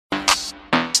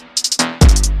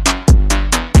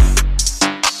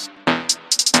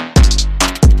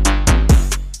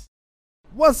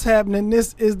What's happening?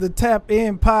 This is the Tap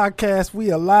In Podcast.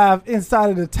 We are live inside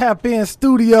of the Tap In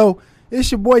studio.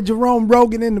 It's your boy Jerome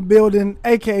Rogan in the building,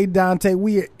 a.k.a. Dante.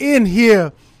 We are in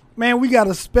here. Man, we got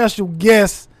a special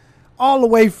guest all the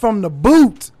way from the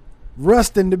boot,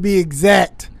 Ruston to be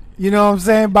exact. You know what I'm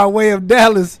saying? By way of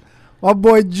Dallas. My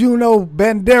boy Juno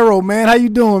Bandero, man. How you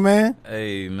doing, man?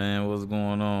 Hey, man, what's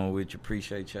going on with you?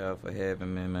 Appreciate y'all for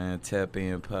having me, man. Tap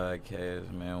In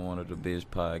Podcast, man. One of the best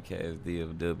podcasts,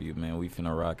 DFW, man. We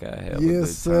finna rock out. Have a good time.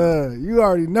 Yes, sir. You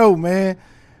already know, man.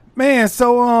 Man,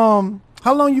 so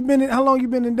how long you been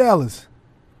in Dallas?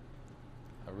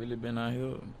 I really been out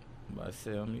here about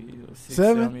 7 years,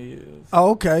 7 years. Oh,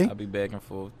 okay. I be back and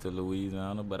forth to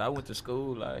Louisiana, but I went to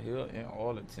school out here in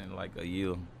Arlington like a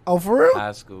year. Oh, for real?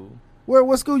 High school.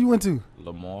 What school you went to?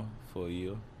 Lamar for a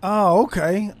year. Oh,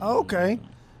 okay. Okay.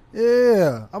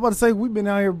 Yeah. I'm about to say we've been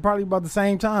out here probably about the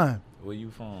same time. Where you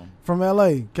from? From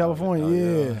L.A., California.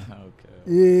 Yeah. Okay.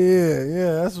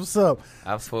 Yeah. That's what's up.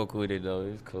 I fuck with it though.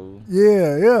 It's cool.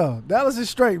 Yeah. Dallas is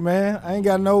straight, man. I ain't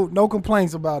got no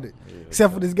complaints about it. Yeah,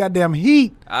 Except for this goddamn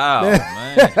heat. Oh,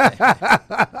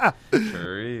 man.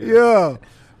 For real. Yeah.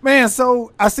 Man,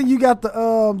 so I see you got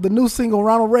the new single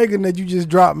Ronald Reagan that you just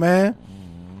dropped, man.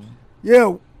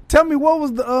 Yeah, tell me what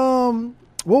was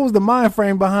the mind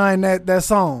frame behind that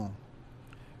song?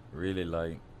 Really,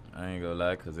 like, I ain't gonna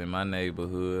lie, 'cause in my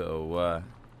neighborhood or why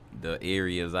the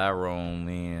areas I roam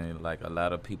in, like a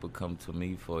lot of people come to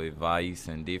me for advice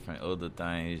and different other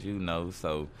things,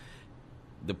 so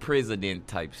the president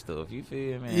type stuff, you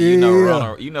feel me? Yeah.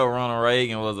 Ronald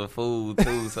Reagan was a fool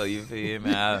too, so you feel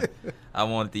me? I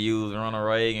wanted to use Ronald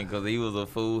Reagan 'cause he was a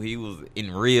fool. He was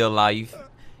in real life.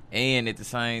 And at the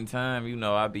same time,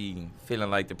 I be feeling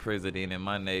like the president in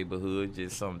my neighborhood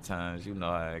just sometimes, you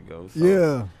know how it goes. So,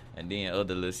 Yeah. And then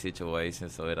other little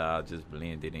situations, so it all just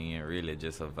blended in, really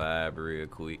just a vibe real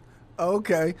quick.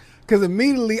 Okay. Because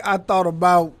immediately I thought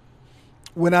about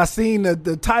when I seen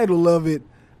the title of it,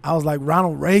 I was like,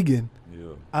 Ronald Reagan.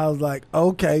 Yeah. I was like,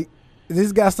 okay,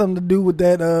 this got something to do with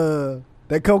that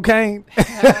cocaine?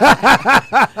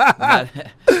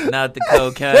 not the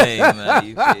cocaine, man.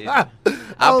 You feel me?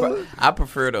 I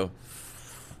prefer the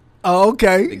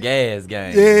gas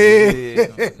game. Yeah.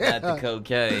 Not the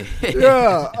cocaine.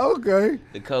 Yeah, okay.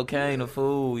 The cocaine a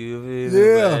fool, you feel me?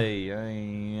 Yeah. But, hey,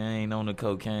 I ain't on the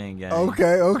cocaine game.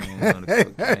 Okay. I ain't on the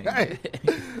cocaine.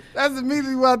 That's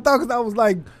immediately what I thought, because I was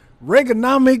like,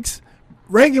 Reaganomics.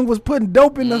 Reagan was putting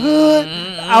dope in the hood.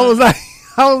 I was like,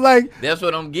 that's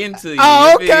what I'm getting to. You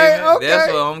Oh, feel me? okay.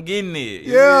 That's what I'm getting at.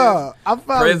 Yeah, I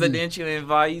found presidential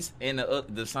advice and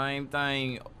the same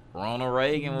thing. Ronald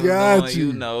Reagan was Got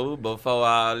doing, you. before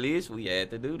all this, we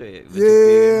had to do that. But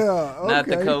Yeah, not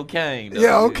the okay. cocaine. Though.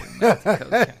 Yeah, okay. Not the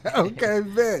cocaine. Okay,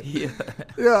 bet.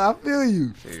 Yeah. I feel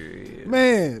you. Sure.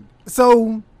 Man,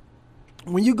 so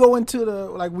when you go into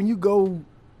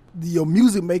your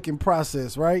music making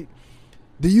process, right?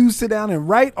 Do you sit down and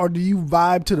write, or do you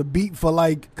vibe to the beat for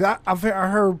like? 'Cause I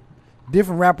heard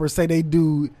different rappers say they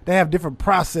have different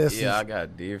processes. Yeah, I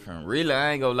got different. Really,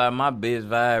 I ain't gonna lie. My best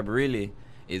vibe really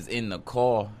is in the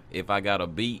car. If I got a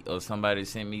beat or somebody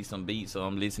sent me some beats, or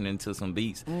I'm listening to some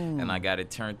beats and I got it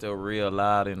turned up real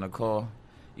loud in the car,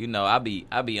 I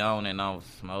be on and off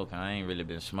smoking. I ain't really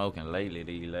been smoking lately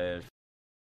these last.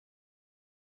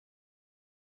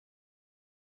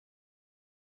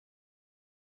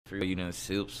 You done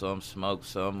sip some, smoke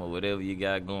some, or whatever you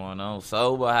got going on.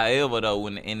 Sober, however, though,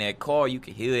 when in that car, you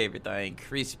can hear everything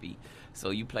crispy. So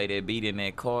you play that beat in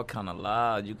that car kind of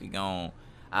loud, you can go on.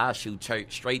 I'll shoot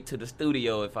straight to the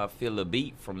studio if I feel a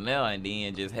beat from there, and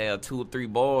then just have 2 or 3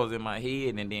 bars in my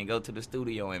head, and then go to the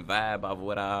studio and vibe off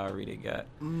what I already got.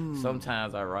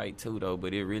 Sometimes I write too, though,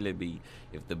 but it really be,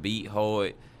 if the beat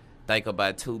hard, think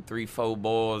about 2, 3, 4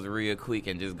 bars real quick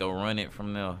and just go run it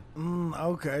from there.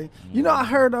 Okay. I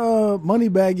heard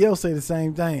Moneybagg Yo say the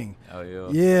same thing. Oh, yeah?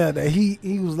 Yeah, that he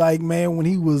was like, man, when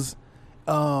he was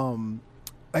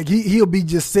like he'll be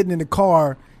just sitting in the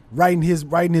car writing his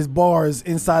bars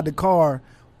inside the car.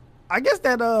 I guess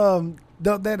that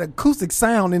that acoustic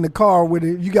sound in the car with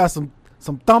it, you got some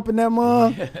thump in that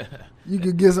mug. You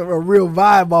could get a real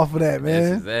vibe off of that, man.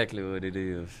 That's exactly what it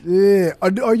is. Yeah.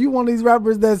 Are you one of these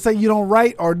rappers that say you don't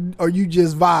write, or you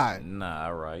just vibe? Nah,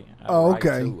 I write.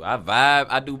 Okay. Too. I vibe.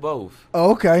 I do both.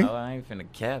 Oh, okay. No, I ain't finna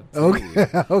cap. Okay.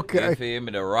 Okay. You feel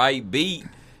me? The right beat.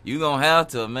 You gonna have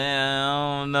to, man.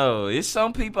 I don't know. It's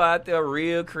some people out there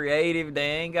real creative.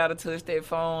 They ain't gotta touch that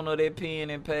phone or that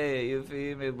pen and pad. You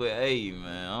feel me? But hey,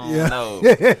 man, I don't know.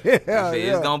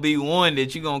 It's gonna be one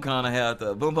that you gonna kind of have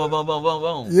to boom, boom, boom, boom, boom,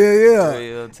 boom. Yeah.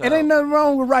 It ain't nothing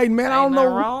wrong with writing, man. I don't know.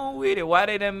 Ain't nothing wrong with it. Why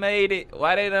they done made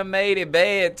it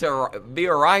bad to be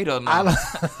a writer now?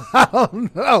 I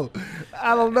don't know.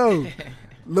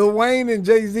 Lil Wayne and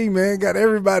Jay-Z, man, got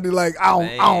everybody like, I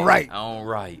don't write. I don't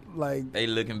write. Like, they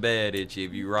looking bad at you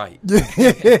if you write. Yeah.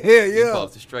 You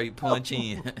supposed to straight punch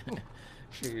in.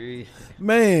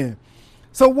 Man.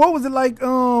 So what was it like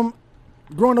growing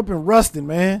up in Ruston,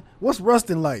 man? What's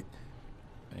Ruston like?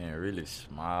 Man, really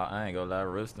small. I ain't gonna lie,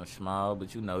 Ruston small,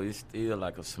 but you know, it's still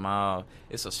like it's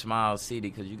a small city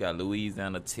because you got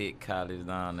Louisiana Tech College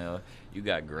down there. You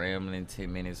got Grambling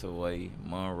 10 minutes away,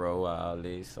 Monroe, all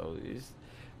this. So it's,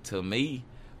 to me,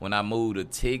 when I moved to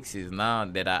Texas, now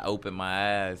that I open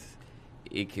my eyes,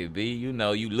 it could be, you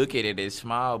know, you look at it as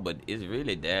small, but it's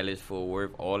really Dallas, Fort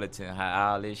Worth, Arlington,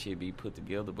 how all this shit be put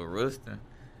together. But Ruston,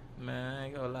 man, I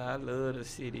ain't gonna lie, I love the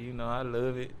city, you know, I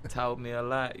love it. Taught me a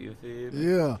lot, you feel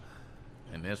me? Yeah.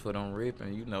 And that's what I'm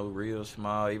ripping, you know, real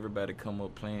small. Everybody come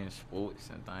up playing sports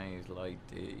and things like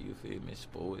that, you feel me?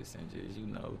 Sports and just, you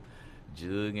know,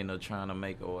 jugging or trying to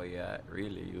make a way out,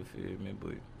 really, you feel me?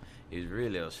 But it's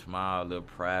really a small little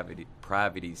private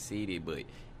city, but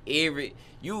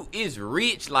it's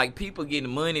rich, like people getting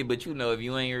money, but you know, if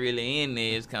you ain't really in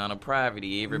there, it's kind of private.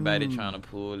 Everybody trying to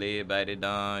pull everybody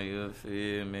down, you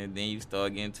feel me? Then you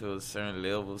start getting to a certain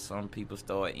level, some people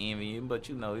start envying, but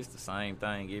you know, it's the same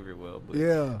thing everywhere. But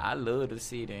yeah, I love the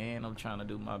city, and I'm trying to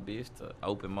do my best to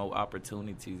open more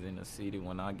opportunities in the city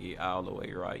when I get all the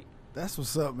way right. That's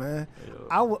what's up, man. Yeah.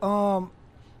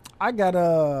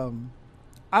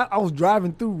 I was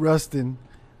driving through Ruston.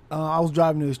 I was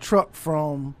driving this truck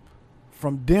from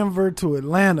Denver to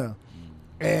Atlanta,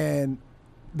 and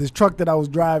this truck that I was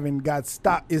driving got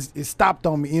stopped. It stopped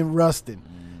on me in Ruston.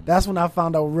 That's when I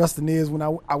found out what Ruston is.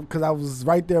 Because I was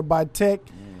right there by Tech.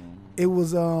 It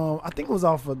was I think it was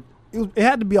it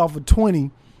had to be off of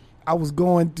 20. I was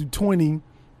going through 20,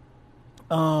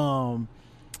 and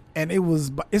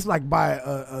it's like by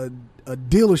a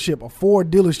dealership, a Ford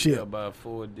dealership. Yeah, by a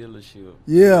Ford dealership.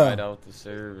 Yeah. Right off the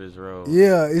service road.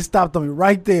 Yeah, it stopped on me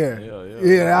right there.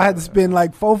 Yeah. I had to spend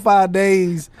like 4-5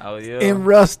 days in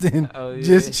Ruston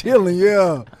just chilling.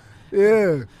 Yeah.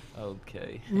 Yeah.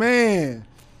 Okay. Man.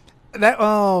 It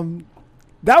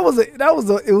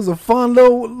was a fun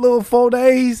little 4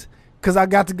 days because I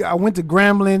went to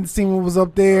Grambling, seen what was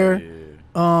up there.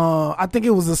 Yeah. I think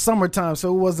it was the summertime,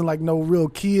 so it wasn't like no real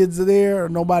kids there or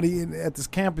nobody at this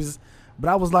campus. But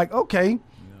I was like, okay,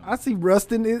 I see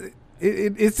Ruston.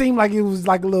 It seemed like it was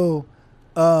like a little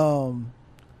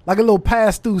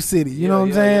pass-through city. You know what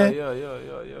I'm saying?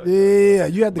 Yeah.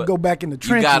 You had to go back in the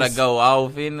trenches. You gotta go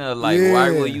off in there, like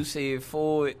right where you said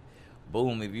forward.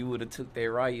 Boom, if you would have took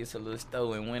that right, it's a little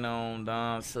store and went on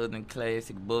down Southern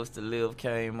Classic, Buster Lift,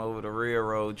 came over the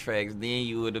railroad tracks, then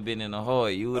you would have been in the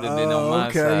heart. You would have been on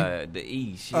my side, the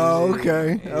east.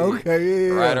 Okay,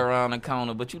 yeah. Right around the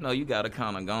corner. But, you know, you got to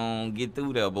kind of go on, get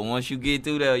through there. But once you get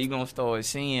through there, you're going to start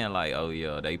seeing, like, oh,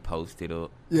 yeah, they posted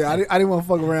up. Yeah, I didn't want to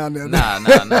fuck around there. Nah,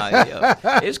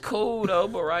 yeah. It's cool, though,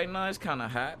 but right now it's kind of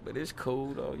hot, but it's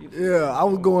cool, though. I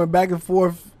was going back and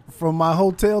forth from my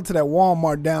hotel to that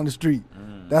Walmart down the street.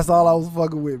 That's all I was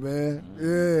fucking with, man.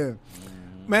 Yeah.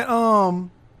 Man,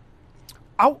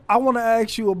 I want to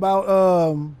ask you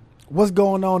about what's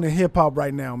going on in hip-hop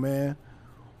right now, man.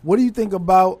 What do you think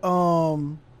about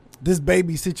this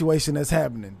baby situation that's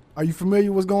happening? Are you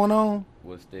familiar with what's going on?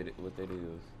 What that is?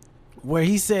 Where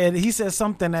he said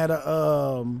something at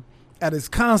his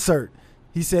concert.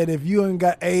 He said if you ain't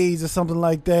got AIDS or something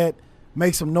like that,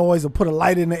 make some noise or put a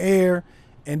light in the air.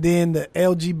 And then the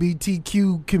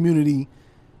LGBTQ community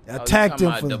attacked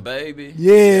him for the baby.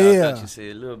 Yeah. I thought you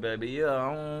said little baby. Yeah,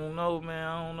 I don't know, man.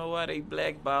 I don't know why they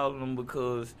blackballing them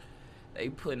because they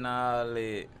putting all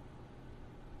that,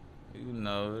 you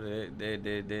know,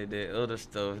 that other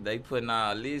stuff. They putting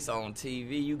all this on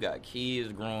TV. You got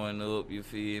kids growing up. You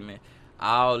feel me?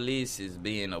 All this is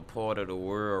being a part of the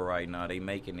world right now. They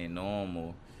making it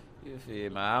normal. You feel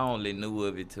me? I only knew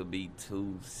of it to be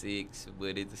 2-6,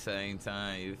 but at the same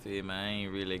time, you feel me? I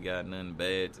ain't really got nothing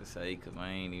bad to say because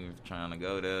I ain't even trying to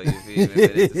go there. You feel me? But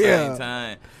at the same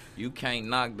time, you can't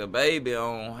knock the baby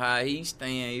on how he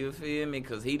stand. You feel me?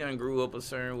 Because he done grew up a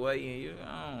certain way, and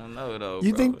I don't know though.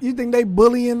 You think they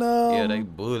bullying? Yeah, they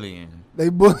bullying. They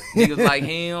bullying niggas like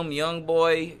him, young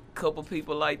boy. Couple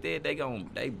people like that,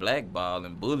 they blackball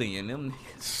and bullying them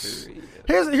niggas.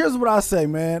 Here's what I say,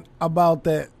 man, about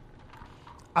that.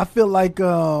 I feel like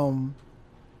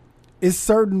it's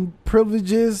certain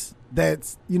privileges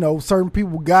that, you know, certain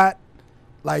people got,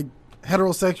 like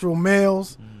heterosexual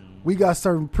males. We got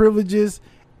certain privileges,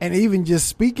 and even just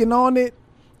speaking on it,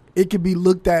 it could be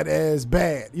looked at as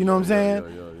bad. You know what I'm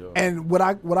saying? And what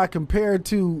I compare it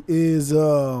to is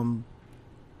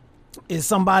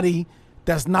somebody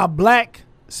that's not black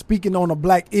speaking on a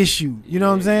black issue. You know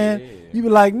what I'm saying? Yeah. You be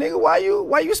like, nigga, why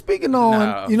you speaking on?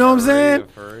 Nah, you know what I'm saying?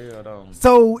 For real, though.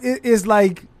 So it's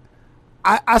like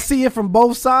I see it from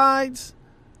both sides,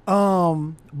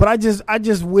 but I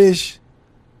just wish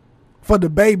for the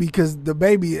baby, because the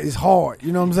baby is hard.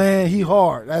 You know what I'm saying? He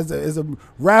hard as a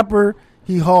rapper.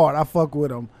 He hard. I fuck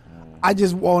with him. I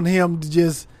just want him to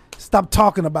just stop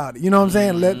talking about it. You know what I'm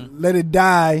saying? Let it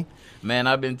die. Man,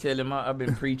 I've been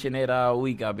preaching it all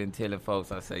week. I've been telling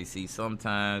folks, I say, see,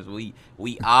 sometimes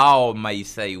we all may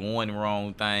say one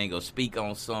wrong thing or speak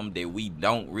on something that we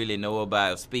don't really know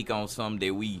about, or speak on something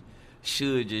that we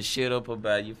should just shut up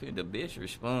about. You feel the best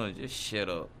response, just shut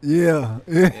up. Yeah.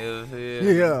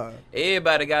 Yeah.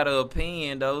 Everybody got an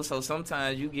opinion, though, so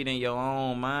sometimes you get in your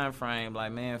own mind frame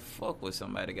like, man, fuck what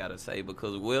somebody got to say,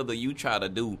 because whether you try to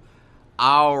do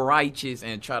all righteous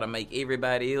and try to make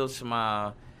everybody else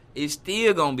smile, it's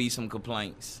still gonna be some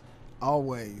complaints.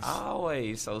 Always.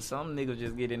 So some niggas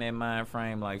just get in that mind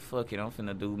frame like, fuck it, I'm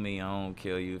finna do me, I don't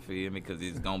care, you feel me? Because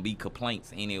it's gonna be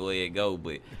complaints anywhere it go.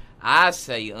 But I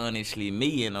say, honestly,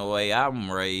 me, in a way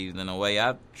I'm raised, in a way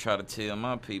I try to tell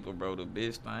my people, bro, the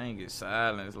best thing is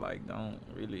silence. Like, don't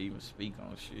really even speak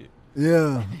on shit.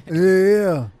 Yeah.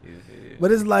 Yeah.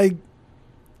 But it's like,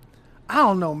 I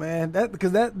don't know, man. That's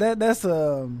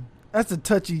a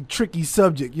touchy, tricky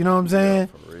subject. You know what I'm saying? Yeah,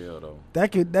 for real though.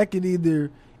 That could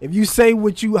either, if you say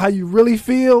how you really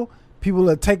feel, people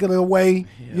will take it away.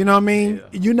 Yeah, you know what I mean?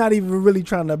 Yeah. You're not even really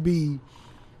trying to be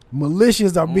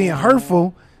malicious or being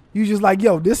hurtful. You just like,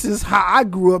 yo, this is how I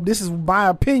grew up. This is my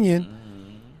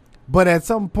opinion. But at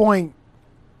some point,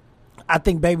 I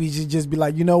think babies should just be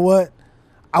like, you know what?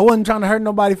 I wasn't trying to hurt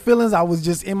nobody's feelings. I was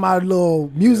just in my little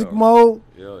music mode.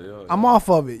 I'm off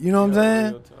of it. You know what I'm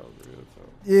saying? Real talk.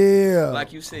 Yeah.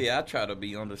 Like you said, I try to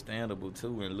be understandable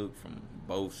too and look from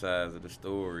both sides of the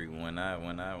story when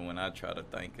I try to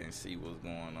think and see what's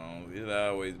going on. It'll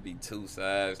always be two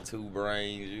sides, two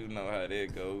brains. You know how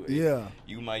that goes. Yeah.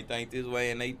 You might think this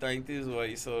way and they think this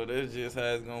way, so that's just how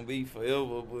it's gonna be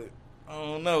forever. But I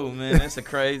don't know, man. That's a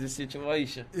crazy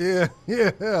situation. Yeah.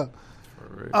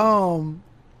 For real.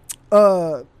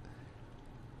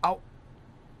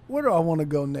 Where do I want to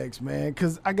go next, man?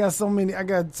 Because I got so many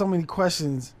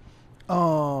questions.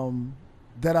 Let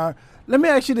me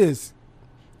ask you this,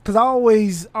 because I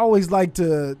always like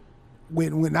to,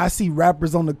 when I see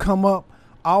rappers on the come up,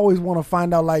 I always want to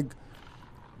find out, like,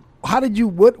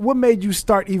 what made you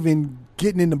start even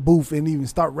getting in the booth and even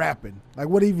start rapping? Like,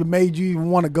 what even made you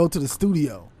even want to go to the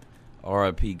studio?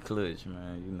 R.I.P. Clutch,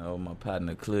 man. You know, my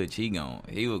partner Clutch, he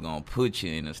was gonna put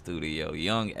you in the studio.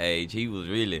 Young age, he was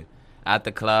really out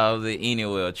the closet,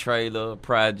 anywhere, a trailer, a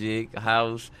project, a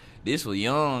house. This was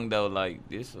young, though. Like,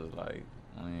 this was like,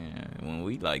 man, when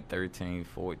we like 13,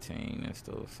 14 and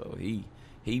stuff. So he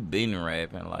been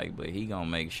rapping, like, but he gonna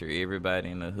make sure everybody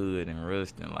in the hood and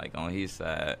Ruston, like, on his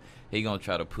side, he gonna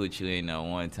try to put you in there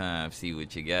one time, see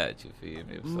what you got, you feel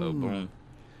me? So, boom.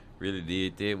 Really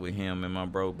did that with him and my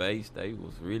bro Bass. They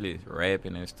was really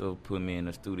rapping and stuff, put me in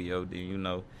the studio. Then, you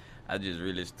know, I just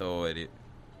really started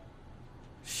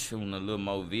shooting a little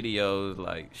more videos,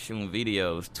 like shooting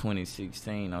videos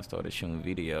 2016. I started shooting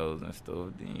videos and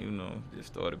stuff. Then, you know,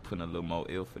 just started putting a little more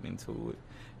effort into it.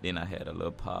 Then I had a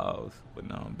little pause, but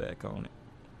now I'm back on it.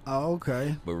 Oh,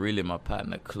 okay. But really, my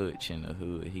partner Clutch in the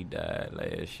hood, he died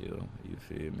last year, you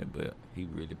feel me? But he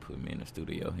really put me in the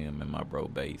studio, him and my bro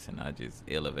Bass, and I just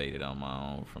elevated on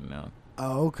my own from there.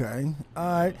 Oh, okay. All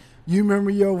right. You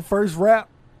remember your first rap?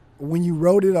 When you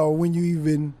wrote it, or when you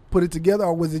even put it together,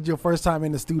 or was it your first time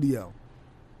in the studio?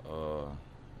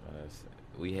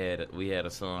 We had a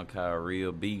song called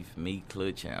Real Beef, me,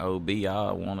 Clutch, and OB.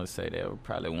 I want to say that was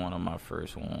probably one of my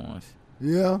first ones.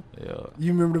 Yeah? Yeah.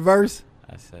 You remember the verse?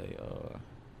 I say,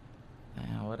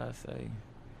 what'd I say?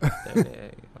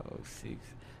 38-06.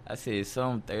 I said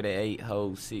some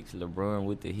 38-06, LeBron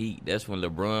with the Heat. That's when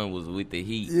LeBron was with the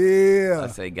Heat. Yeah. I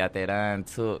say, got that iron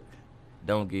tuck,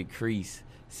 don't get creased.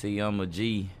 See, I'm a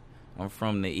G. I'm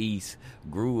from the East.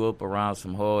 Grew up around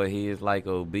some hard heads like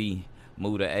OB.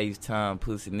 Moved to H-Town,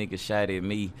 pussy nigga shot at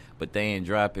me. But they ain't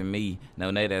dropping me.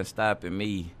 No, they done stopping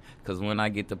me. Cause when I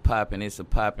get to popping, it's a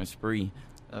popping spree.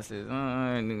 I said,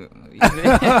 nigga.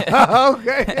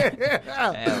 Okay.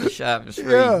 Have a shopping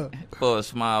street for a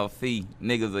small fee.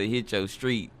 Niggas will hit your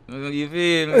street. You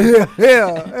feel me?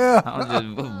 Yeah.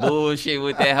 I'm just bullshit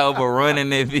with that hoe, but running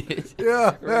that bitch.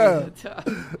 Yeah.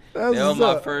 That was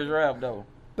my first rap, though.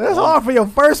 That's hard for your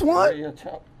first one? Real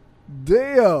talk.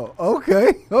 Damn.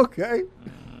 Okay.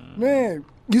 Man,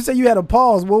 you said you had a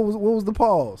pause. What was the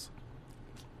pause?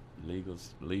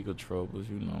 Legal troubles,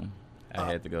 you know. I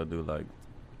had to go do like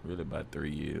really about 3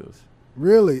 years.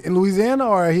 Really? In Louisiana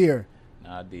or here?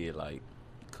 Now, I did like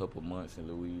a couple months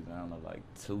in Louisiana, like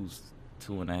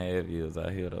 2.5 years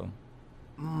out here though.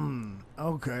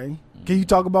 Okay. Can you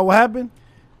talk about what happened?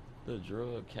 The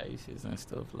drug cases and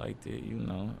stuff like that, you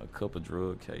know. A couple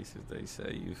drug cases, they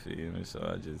say, you feel me? So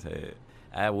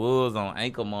I was on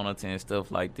ankle monitor and stuff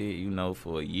like that, you know,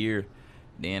 for a year.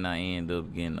 Then I ended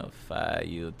up getting a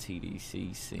 5-year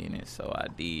TDC sentence. So I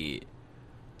did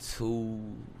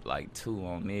two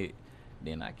on it.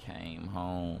 Then I came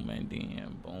home and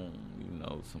then boom, you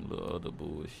know, some little other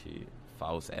bullshit.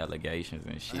 False allegations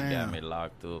and shit got me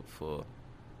locked up for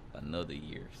another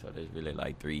year. So that's really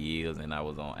like 3 years, and I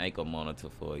was on ankle monitor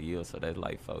for a year, so that's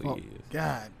like 4 years.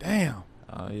 God damn.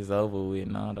 It's over with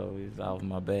now though. It's off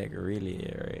my back really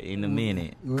in a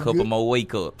minute. Couple more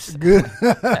wake ups. Good.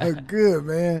 Good,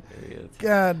 man.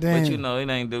 God damn. But you know, it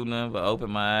ain't do nothing but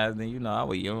open my eyes. Then you know, I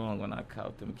was young when I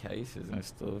caught them cases and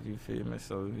stuff, you feel me?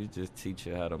 So it just teach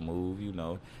you how to move, you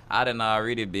know. I done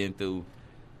already been through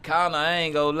I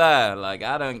ain't gonna lie, like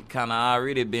I done kinda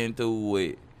already been through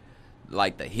with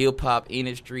like the hip hop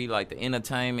industry, like the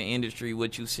entertainment industry,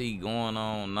 what you see going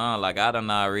on now, like I done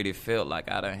already felt like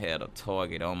I done had a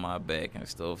target on my back and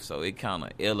stuff. So it kinda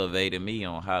elevated me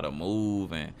on how to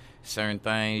move and certain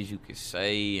things you could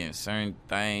say and certain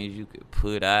things you could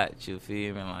put out, you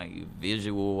feel me? Like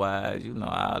visual wise, you know,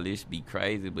 all this be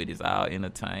crazy, but it's all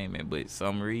entertainment. But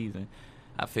some reason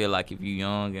I feel like if you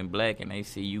young and black and they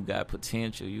see you got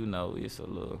potential, you know, it's a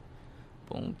little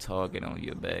boom target on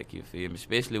your back, you feel me?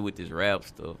 Especially with this rap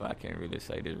stuff. I can't really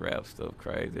say this rap stuff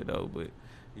crazy though, but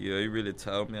yeah, it really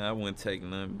taught me. I wouldn't take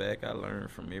nothing back. I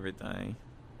learned from everything.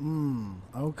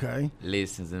 Okay.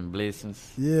 Lessons and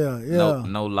blessings. Yeah.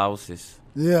 No losses.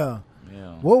 Yeah.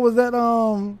 Yeah. What was that?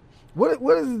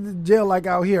 What is the jail like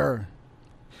out here?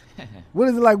 What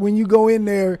is it like when you go in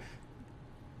there?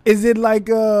 Is it like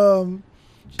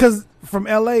because from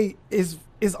LA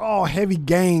it's all heavy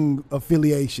gang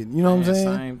affiliation. You know what I'm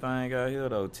saying? Same thing out here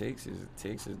though. Texas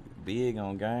big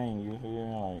on gang. You feel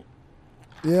me? Like,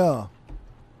 yeah.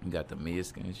 You got the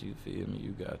Mexicans, you feel me?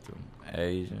 You got the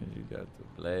Asians, you got the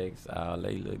blacks, all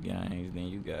they little gangs.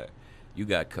 Then you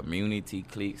got community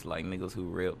cliques like niggas who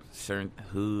rep certain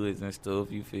hoods and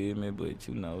stuff, you feel me? But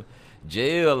you know,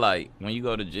 jail, like when you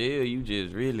go to jail, you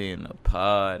just really in a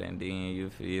pod, and then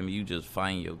you feel me? You just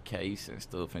find your case and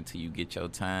stuff until you get your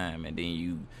time, and then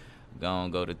you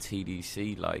go to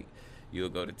TDC. Like you'll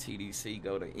go to TDC,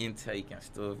 go to intake and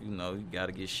stuff. You know, you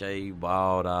gotta get shaved,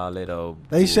 bald, all that old.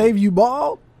 They shave you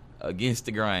bald? Against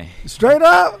the grain. Straight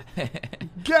up?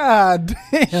 God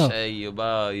damn. Shave your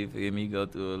bald, you feel me? You go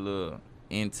through a little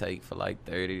intake for like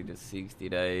 30 to 60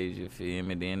 days, you feel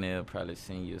me? Then they'll probably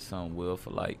send you somewhere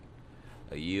for like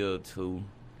a year or two,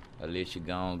 unless you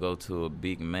go to a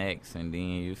big max, and then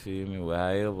you feel me, well,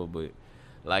 however. But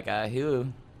like out here,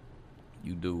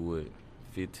 you do what,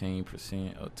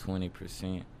 15% or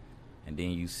 20%, and then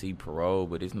you see parole,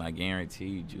 but it's not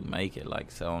guaranteed you make it.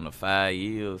 Like, so on the 5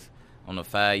 years, on the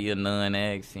 5-year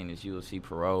non-ag sentence, you'll see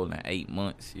parole in 8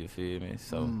 months, you feel me?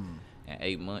 So in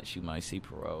 8 months, you might see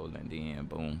parole, and then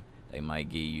boom, they might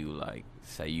give you, like,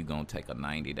 say you gonna take a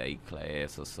 90-day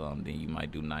class or something, then you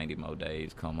might do 90 more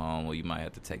days, come home, or you might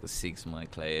have to take a 6-month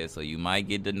class, or you might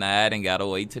get denied and gotta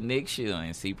wait till next year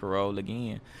and see parole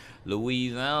again.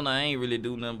 Louisiana, I ain't really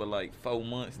do nothing but like 4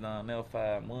 months down there,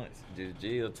 5 months, just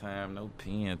jail time, no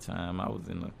pen time. I was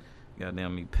in the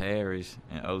goddamn me parish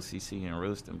and OCC and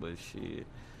Ruston, but shit,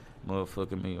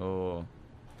 motherfucking me all.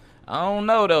 I don't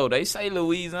know though. They say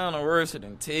Louisiana worse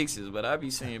than Texas, but I be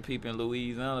seeing people in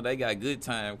Louisiana, they got good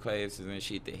time classes and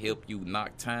shit to help you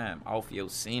knock time off your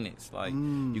sentence. Like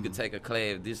you could take a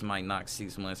class, this might knock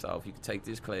 6 months off. You could take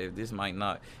this class, this might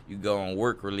knock. You go on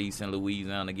work release in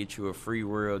Louisiana, get you a free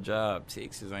world job.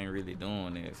 Texas ain't really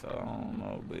doing that, so I don't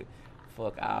know, but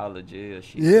fuck all the jail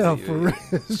shit. Yeah, for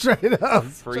real. Straight up.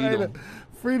 Freedom.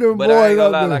 Freedom, but boy. I ain't gonna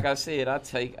lie, like I said, I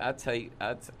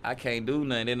can't do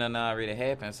nothing. It done already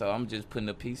happened, so I'm just putting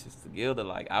the pieces together.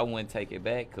 Like, I wouldn't take it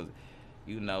back because,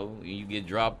 you know, you get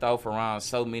dropped off around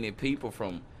so many people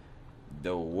from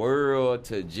the world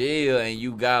to jail, and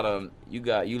you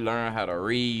learn how to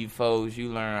read folks, you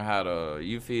learn how to,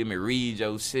 you feel me, read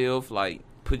yourself, like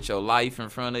put your life in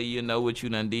front of you, know what you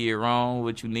done did wrong,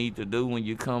 what you need to do when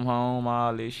you come home,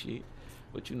 all this shit.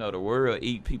 But you know the world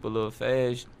eat people up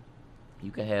fast.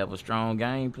 You can have a strong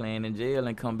game plan in jail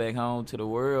and come back home to the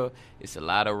world. It's a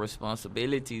lot of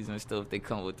responsibilities and stuff that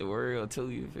come with the world too,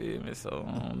 you feel me? So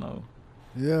I don't know.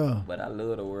 Yeah. But I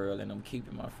love the world and I'm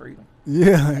keeping my freedom.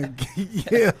 Yeah.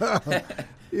 Yeah.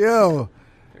 Yo.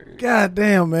 God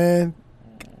damn, man.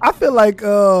 I feel like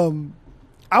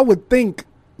I would think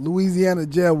Louisiana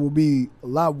jail will be a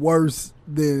lot worse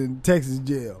than Texas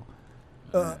jail.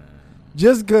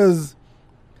 Just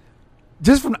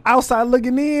from the outside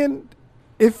looking in,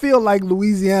 it feel like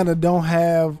Louisiana don't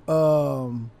have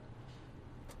no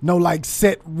like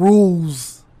set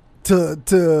rules to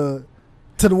the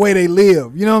way they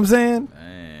live. You know what I'm saying?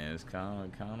 Man, it's kind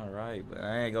of right, but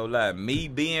I ain't gonna lie. Me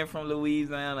being from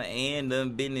Louisiana and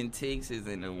done been in Texas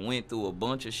and done went through a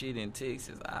bunch of shit in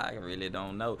Texas, I really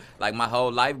don't know. Like my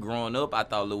whole life growing up, I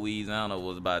thought Louisiana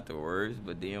was about the worst,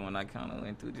 but then when I kind of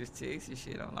went through this Texas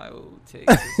shit, I'm like, oh,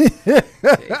 Texas.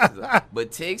 Texas.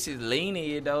 But Texas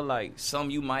lenient though, like some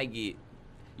you might get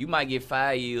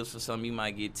 5 years for some, you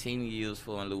might get 10 years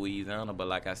for in Louisiana. But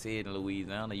like I said, in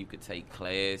Louisiana, you could take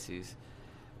classes.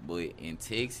 But in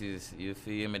Texas, you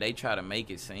feel me, they try to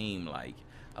make it seem like,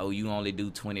 oh, you only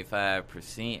do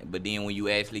 25%. But then when you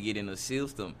actually get in the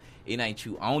system, it ain't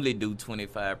you only do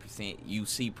 25%. You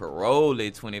see parole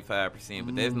at 25%,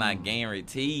 but that's not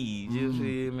guaranteed. You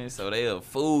feel me? So they'll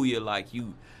fool you like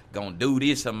you gonna do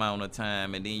this amount of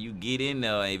time, and then you get in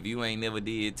there, and if you ain't never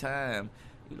did time,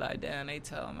 you like, damn, they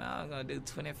told me I was gonna do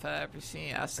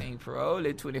 25%. I seen parole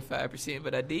at 25%,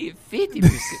 but I did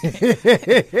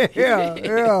 50%.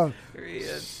 Yeah.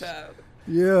 Real talk.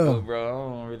 Yeah. But bro, I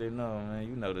don't really know, man.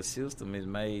 You know the system is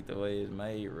made the way it's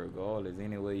made, regardless.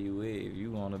 Any way you live, if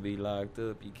you want to be locked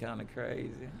up, you kind of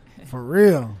crazy. For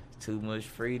real. Too much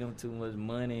freedom, too much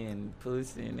money and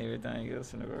pussy and everything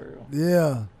else in the world.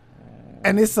 Yeah.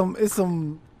 And it's some,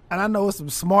 and I know it's some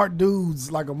smart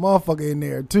dudes like a motherfucker in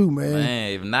there too, man.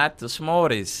 Man, if not the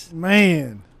smartest.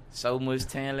 Man. So much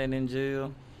talent in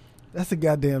jail. That's a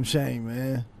goddamn shame,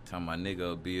 man. Talking about nigga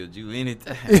will build you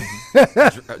anything.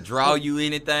 Draw you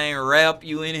anything, rap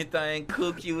you anything,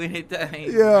 cook you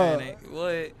anything. Yeah. Man,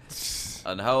 what? It's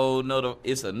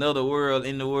another world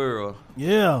in the world.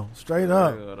 Yeah, straight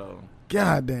up. Though.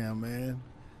 Goddamn, man.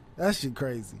 That shit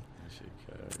crazy. That shit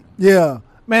crazy. Yeah.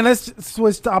 Man, let's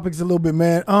switch topics a little bit,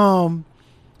 man.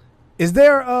 Is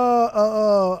there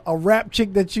a rap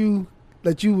chick that you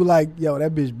would like, yo,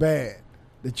 that bitch bad,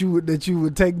 that you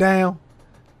would take down?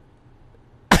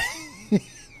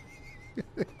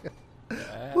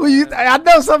 I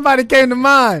know somebody came to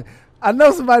mind. Man,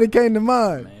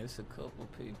 it's a couple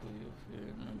people, you feel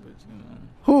me, but you know.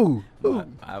 Who?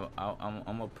 I'm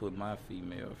gonna put my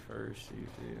female first, you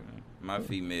feel me. My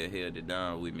female held it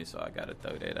down with me, so I gotta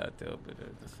throw that out there. But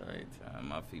at the same time,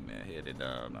 my female held it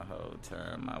down the whole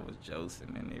time. I was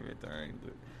joking and everything,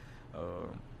 but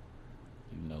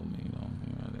you know me,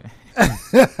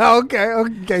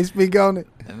 Okay, speak on it.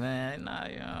 Man, nah,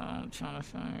 I'm trying to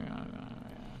say.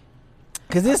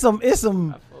 Cause it's some. I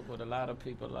fuck with a lot of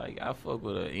people. Like I fuck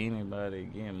with anybody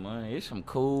getting money. It's some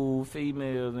cool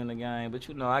females in the game, but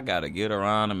you know I gotta get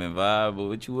around them and vibe. But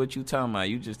what you talking about?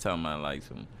 You just talking about like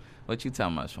some. What you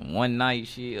talking about? Some one night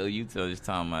shit, or you just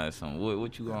talking about some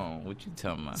what you on? What you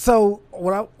talking about? So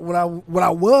what I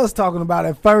was talking about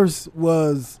at first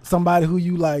was somebody who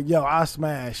you like, yo, I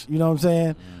smash. You know what I'm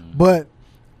saying? But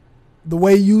the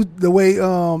way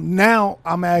now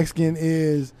I'm asking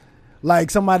is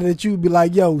like somebody that you'd be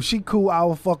like, yo, she cool, I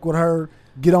will fuck with her,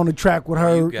 get on the track with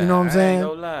her. You know what I'm saying? I ain't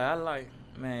gonna lie, I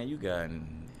ain't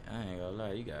gonna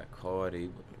lie, you got Cardi.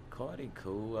 Cardi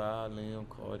cool, all them,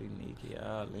 Cardi, Nicki,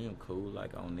 all them cool,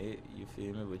 like on it, you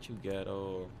feel me? But you got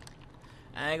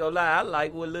I ain't gonna lie, I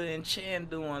like what Lil Enchan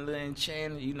doing. Lil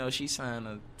Enchan, you know, she signed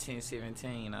a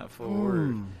 1017 out for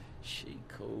work. She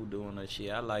cool doing her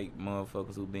shit. I like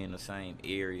motherfuckers who be in the same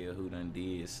area who done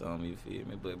did something, you feel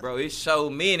me? But bro, it's so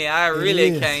many, I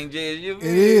really can't judge, you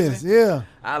feel me? It is, yeah.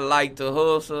 I like to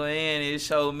hustle and it's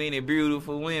so many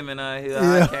beautiful women out here,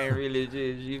 yeah. I can't really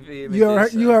judge, you feel me?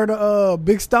 You heard of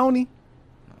Big Stoney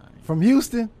from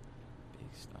Houston? Big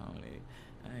Stoney,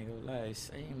 I ain't gonna lie, it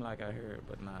seemed like I heard,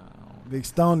 but nah. Big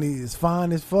Stoney is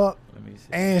fine as fuck, let me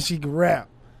see. And she can rap.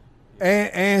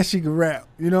 And she can rap,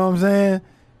 you know what I'm saying?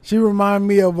 She remind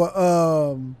me of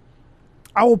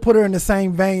I will put her in the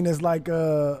same vein as like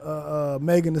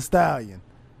Megan Thee Stallion.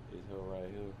 Is her right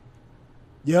here?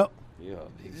 Yep. Yeah,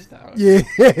 Big H-Town.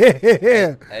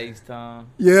 Yeah. H-Town.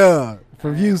 Yeah,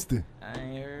 from Houston. I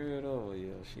ain't heard of her. Yeah,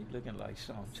 she looking like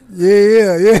something.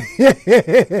 Yeah.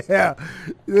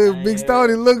 Big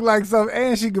Stoney look like something,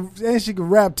 and she can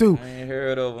rap too. I ain't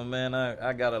heard of her, man.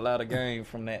 I got a lot of game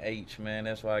from that H, man.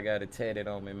 That's why I got it tatted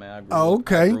on me, man.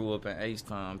 I grew up in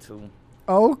H-Town too.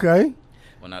 Oh, okay.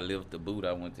 When I lived the boot,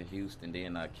 I went to Houston.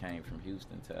 Then I came from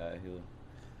Houston to out here.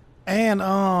 And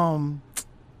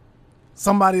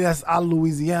somebody that's out of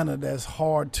Louisiana that's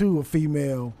hard too, a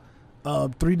female,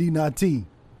 3D Nati.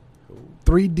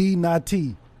 3D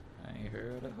Nati. I ain't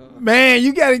heard of her. Man,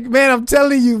 you got it. Man, I'm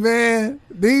telling you, man.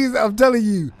 I'm telling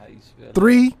you. How you spell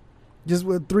Three, that? just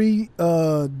with three.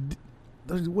 What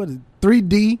is it?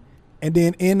 3D, and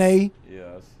then NA. Yeah,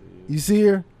 I see it. You see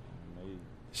her? Maybe.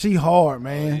 She hard,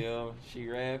 man. Oh, yeah, she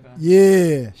rapping.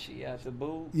 Yeah. She out the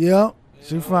boot. Yep.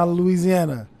 She from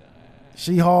Louisiana.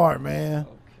 She hard, man.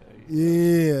 Okay.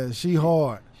 Yeah, she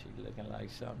hard. She looking like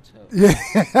something. Yeah.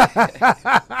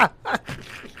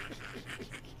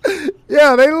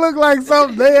 Yeah, they look like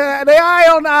something. They eye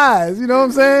on the eyes. You know what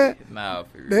I'm saying? Nah,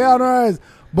 for real. They eye on the eyes.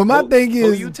 But my thing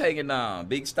who is, you taking down?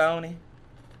 Big Stoney?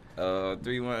 3-1.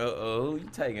 Who you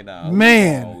taking down? Who you going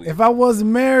man, with? if I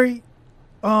wasn't married,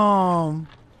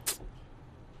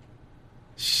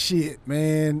 shit,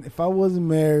 man. If I wasn't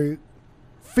married,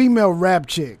 female rap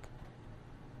chick,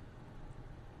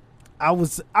 I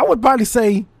would probably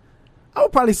say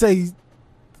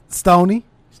Stoney.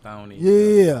 Stoney.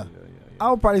 Yeah. I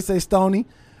would probably say Stoney,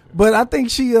 but I think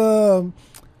she. I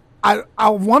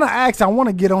want to ask. I want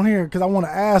to get on here because I want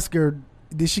to ask her.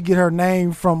 Did she get her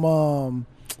name from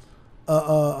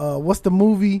what's the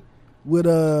movie with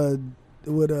it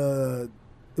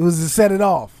was to Set It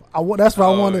Off. That's what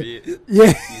I wanted.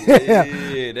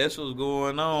 Yeah, that's what's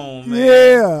going on, man.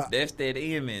 Yeah, that's that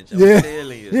image. I'm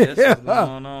telling you, that's what's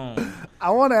going on. I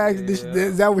want to ask.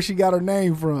 Is that where she got her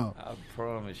name from? I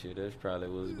promise you, that's probably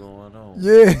what's going on.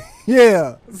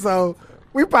 Yeah. So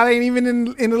we probably ain't even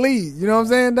in the league. You know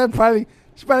what I'm saying?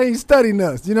 She probably ain't studying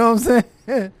us. You know what I'm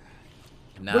saying?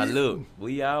 Now look,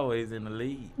 we always in the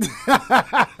league.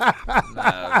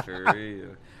 Nah, for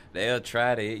real. They'll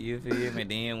try that, you feel me?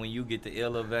 Then when you get to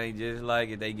elevate just like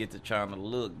it, they get to trying to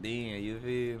look then, you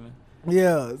feel me?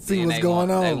 Yeah, see then what's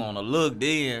going on. They want to look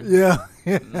then. Yeah.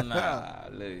 Nah,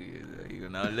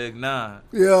 look now.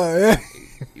 Yeah.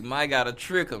 You might got to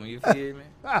trick them, you feel me?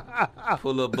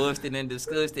 Pull up busted and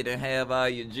disgusted and have all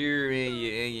your jewelry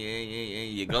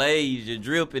and your glaze, your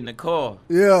drip in the car.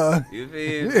 Yeah. You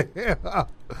feel me? Yeah.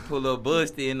 Pull up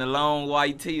busted in the long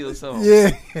white tee or something.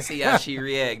 Yeah. See how she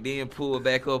react, then pull it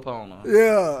back up on her.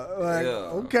 Yeah. Like,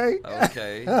 okay.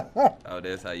 Okay. Oh,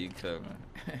 that's how you coming.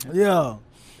 Yeah.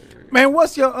 Man,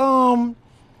 what's your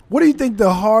what do you think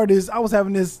the hardest? I was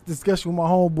having this discussion with my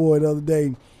homeboy the other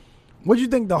day. What do you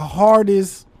think the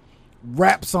hardest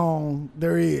rap song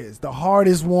there is? The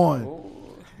hardest one.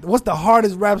 Oh. What's the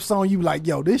hardest rap song you like,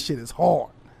 yo, this shit is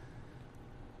hard?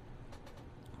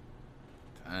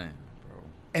 Damn, bro.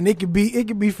 And it could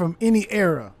be from any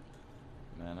era.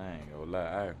 Man, I ain't gonna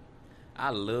lie. I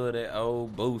love that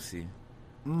old Boosie.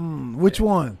 Which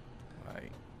one?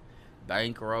 Like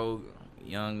Bankroll.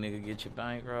 Young nigga, get your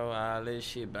bankroll, all that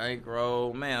shit,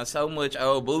 bankroll. Man, so much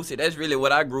old Boosie. That's really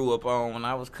what I grew up on when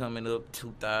I was coming up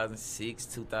 2006,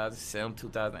 2007,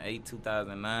 2008,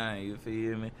 2009, you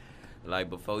feel me? Like,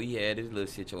 before he had his little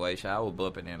situation, I was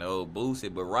bumping that old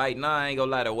Boosie. But right now, I ain't gonna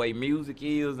lie, the way music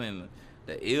is and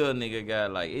the ill nigga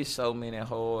got, like, it's so many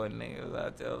hard niggas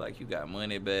out there. Like, you got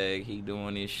Moneybagg, he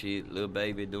doing this shit, Lil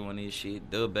Baby doing this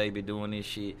shit, The Baby doing this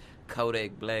shit,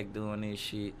 Kodak Black doing this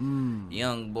shit,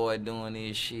 Young Boy doing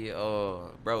this shit,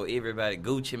 bro, everybody,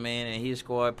 Gucci Man and his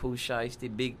squad, Pooh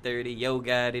Shiesty, Big 30, Yo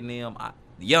God and them,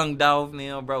 Young Dolph and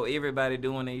them, bro, everybody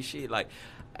doing this shit, like,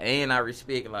 and I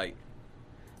respect, like,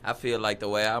 I feel like the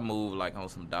way I move, like, on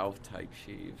some Dolph type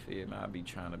shit, you feel me? I be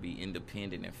trying to be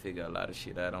independent and figure a lot of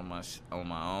shit out on my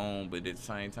own, but at the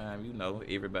same time, you know,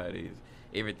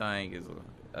 everything is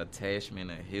a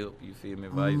attachment, a help, you feel me,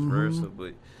 vice versa,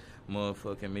 but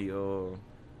motherfucking me,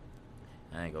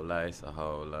 I ain't gonna lie, it's a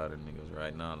whole lot of niggas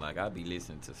right now. Like, I be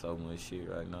listening to so much shit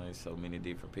right now. It's so many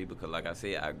different people. Because, like I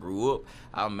said, I grew up,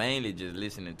 I mainly just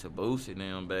listening to Boosie and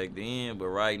them back then. But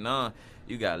right now,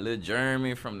 you got Lil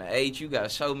Jeremy from the H. You got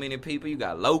so many people. You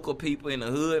got local people in the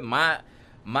hood.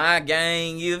 My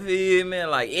gang, you feel me?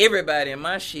 Like, everybody in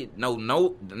my shit, no,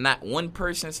 not one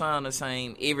person sound the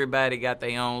same. Everybody got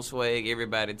their own swag.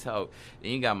 Everybody talk.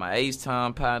 Then you got my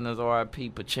H-Town partners,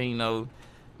 R.I.P. Pacino.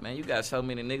 Man, you got so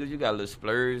many niggas. You got Lil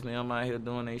Splurge, them out here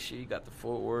doing their shit. You got the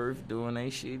Fort Worth doing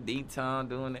their shit. D-Town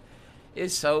doing it.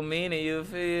 It's so many, you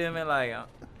feel me? Like,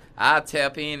 I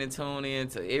tap in and tune in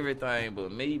to everything,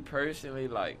 but me personally,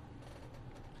 like,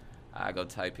 I go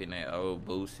type in that old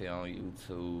Boosie on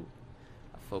YouTube.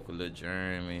 I fuck with Lil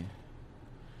Jeremy.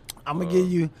 I'm gonna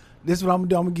give you this. Is what I'm gonna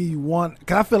do. I'm gonna give you one.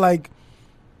 Cause I feel like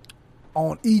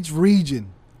on each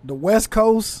region, the West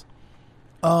Coast,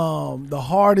 the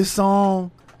hardest song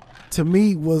to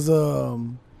me was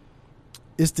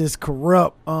it's this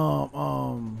Corrupt. I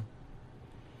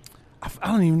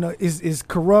don't even know. It's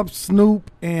Corrupt,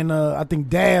 Snoop, and I think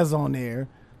Daz on there.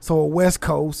 So West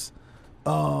Coast.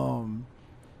 I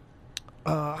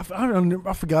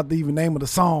forgot the even name of the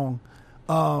song.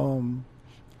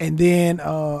 And then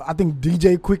I think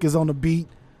DJ Quick is on the beat.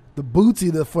 The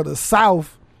Bootsy for the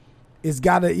South, it's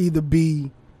got to either be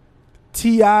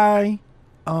T.I.,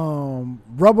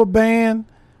 Rubber Band,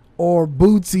 or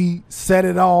Bootsy Set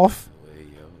It Off.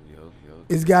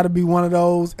 It's got to be one of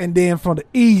those. And then from the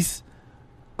East,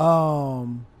 I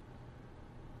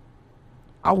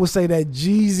would say that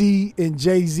Jeezy and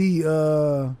Jay-Z,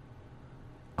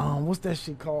 what's that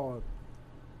shit called?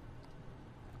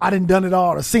 I done it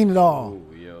all or seen it all. Ooh,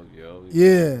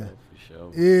 yeah. For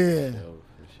sure. Yeah. For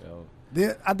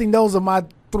sure. I think those are my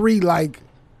three, like,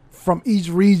 from each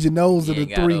region. Those are the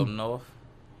three. Up north?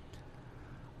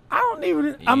 I don't even,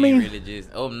 You I mean. really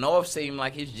just, up north seem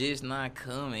like it's just not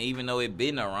coming. Even though it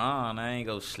been around, I ain't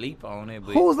gonna sleep on it.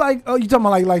 But Who's like, oh, you talking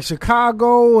about like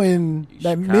Chicago and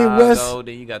that Chicago, Midwest?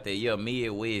 then you got that,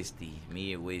 Midwesty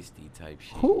type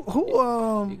shit. Who,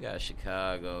 You got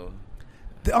Chicago.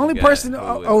 the only got person,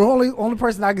 who only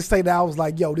person I can say that I was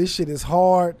like, yo, this shit is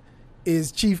hard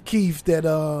is Chief Keef, that,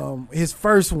 his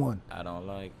first one. I don't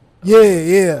like. Yeah.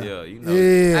 Yeah, you know.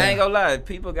 Yeah. I ain't gonna lie.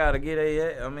 People gotta get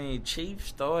I mean, Chief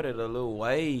started a little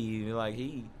wave. Like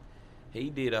he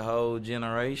did a whole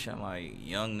generation, like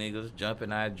young niggas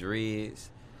jumping out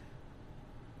dreads,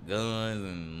 guns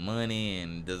and money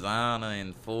and designer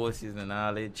and forces and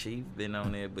all that. Chief been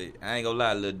on there, but I ain't gonna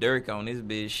lie. Lil Durk on this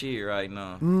bitch shit right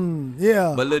now.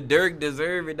 Yeah. But Lil Durk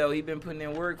deserve it though. He been putting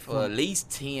in work for at least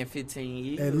 10, 15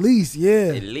 years. At least,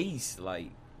 yeah. At least,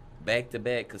 like,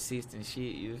 back-to-back consistent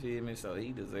shit, you feel me? So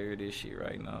he deserve this shit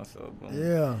right now, so boom.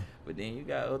 Yeah. But then you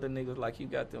got other niggas, like you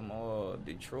got them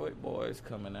Detroit boys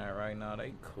coming out right now.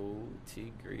 They cool.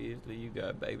 T Grizzly, you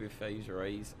got Babyface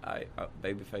Ray,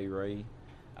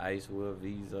 Ice Will,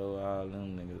 Vizo, all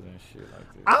them niggas and shit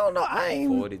like that. I don't know. I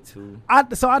ain't 42. I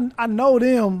know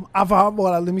them.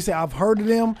 Let me say I've heard of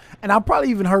them, and I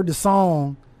probably even heard the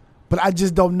song, but I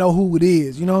just don't know who it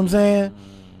is. You know what I'm saying?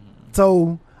 Mm-hmm.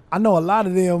 So I know a lot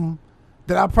of them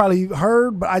that I probably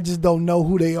heard, but I just don't know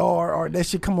who they are, or that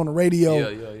shit come on the radio.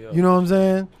 Yeah. You know what I'm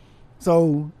saying?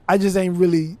 So I just ain't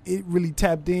really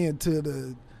tapped into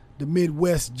the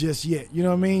Midwest just yet. You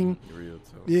know what I mean? Real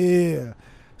talk. Yeah.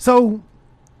 So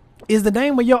is the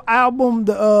name of your album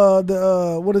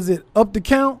the what is it? Up the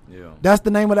Count? Yeah. That's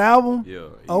the name of the album? Yeah.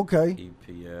 Okay. EP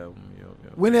album. Yeah.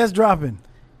 When that's dropping?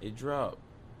 It dropped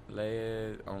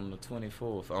on the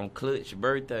 24th on Clutch's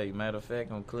birthday. Matter of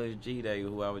fact, on Clutch G Day,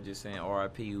 who I was just saying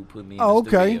R.I.P. who put me in the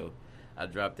studio. I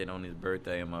dropped it on his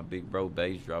birthday, and my big bro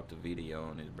Bass dropped a video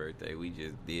on his birthday. We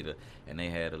just did and they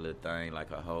had a little thing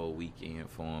like a whole weekend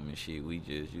for him and shit. We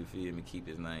just, you feel me, keep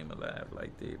his name alive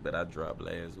like that. But I dropped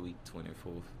last week,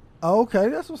 24th. Oh, okay,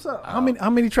 that's what's up. How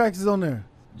many tracks is on there?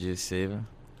 Just 7.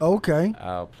 Okay.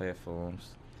 All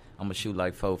platforms. I'm gonna shoot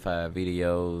like 4 or 5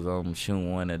 videos. I'm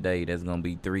shooting one a day. That's gonna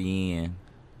be 3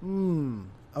 in.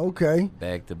 Okay.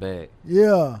 Back to back.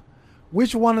 Yeah.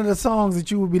 Which one of the songs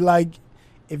that you would be like,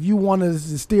 if you wanted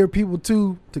to steer people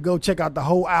to go check out the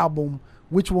whole album,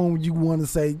 which one would you want to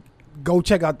say, go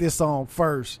check out this song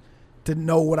first to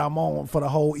know what I'm on for the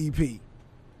whole EP?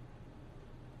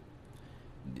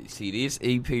 See, this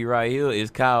EP right here is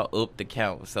called Up the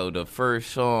Count. So the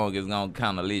first song is going to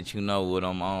kind of let you know what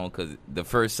I'm on, because the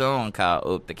first song called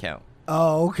Up the Count.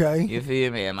 Oh, okay. You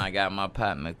feel me? And I got my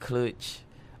partner Clutch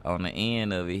on the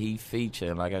end of it. He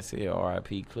featured, like I said,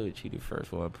 R.I.P. Clutch. He the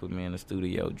first one put me in the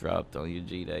studio, dropped on your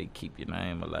G-Day, keep your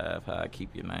name alive. How I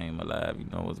keep your name alive, you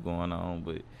know what's going on.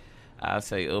 But I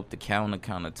say Up the Count to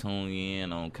kind of tune you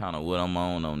in on kind of what I'm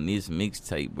on this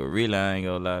mixtape. But really, I ain't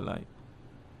gonna lie, like,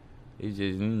 it's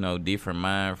just, you know, different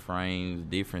mind frames,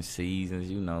 different seasons,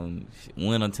 you know.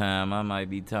 Wintertime, I might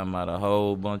be talking about a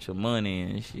whole bunch of money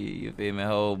and shit, you feel me? A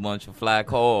whole bunch of fly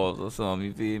cars or something,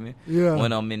 you feel me? Yeah.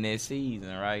 When I'm in that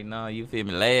season right now, you feel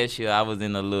me? Last year, I was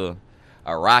in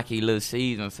a rocky little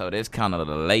season, so that's kind of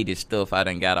the latest stuff I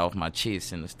done got off my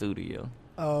chest in the studio.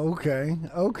 Oh,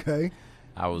 okay.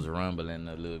 I was rumbling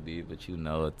a little bit, but, you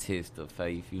know, a test of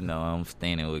faith. You know, I'm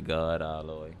standing with God all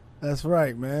the way. That's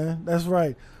right, man. That's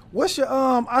right. What's your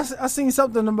I seen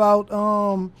something about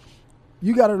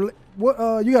you got a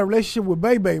you got a relationship with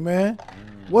Bebe, man.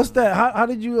 What's that? How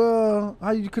did you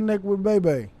connect with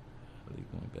Bebe?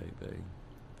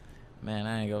 Man,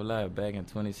 I ain't gonna lie. Back in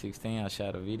 2016, I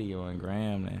shot a video on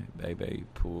Gram and Bebe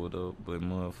pulled up, but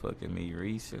motherfucking me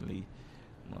recently,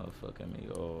 I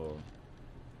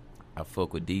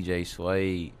fuck with DJ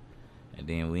Suede, and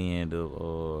then we end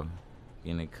up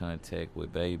getting in contact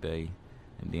with Bebe,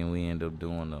 and then we end up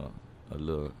doing a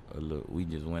little. We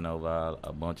just went over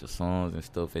a bunch of songs and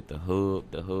stuff at the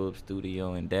Hub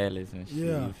studio in Dallas and shit.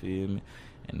 Yeah. You feel me?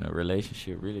 And the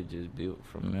relationship really just built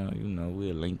from there. You know,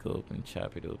 we'll link up and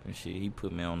chop it up and shit. He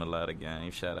put me on a lot of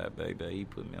games. Shout out, Bebe. He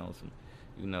put me on some,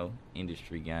 you know,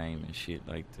 industry game and shit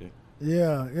like that.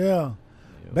 Yeah.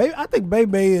 Baby, I think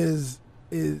Bebe is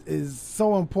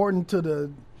so important to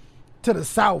the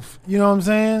South. You know what I'm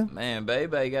saying? Man,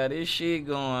 Bebe got his shit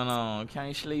going on.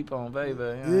 Can't sleep on Bebe.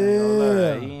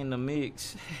 Yeah. He in the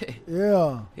mix.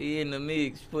 Yeah. He in the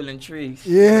mix, pulling tricks.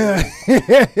 Yeah.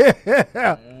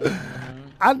 Mhm.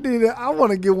 I want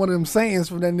to get one of them sayings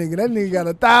from that nigga. That nigga got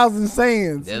 1,000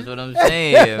 sayings. That's what I'm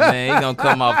saying, man. He gonna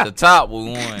come off the top with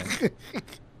one.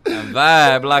 And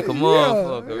vibe like a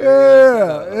motherfucker.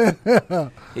 Yeah.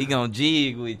 He gonna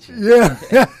jig with you. Yeah.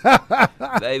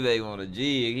 Baby wanna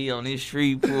jig. He on his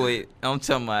street for it. I'm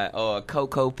talking about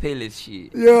Coco Pillis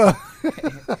shit. Yeah.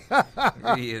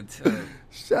 Real tough.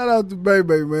 Shout out to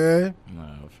Bebe, man.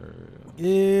 Nah, for real.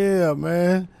 Yeah,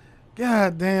 man.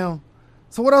 God damn.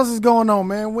 So what else is going on,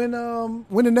 man? When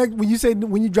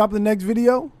you drop the next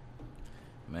video?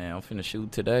 Man, I'm finna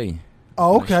shoot today.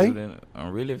 Oh, okay.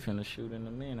 I'm really finna shoot in a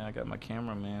minute. I got my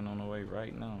cameraman on the way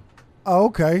right now. Oh,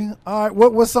 okay. All right.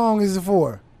 What song is it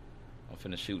for? I'm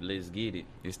finna shoot Let's Get It.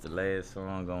 It's the last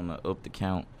song on the Up the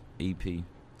Count EP. Okay.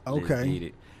 Let's Get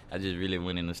It. I just really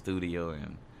went in the studio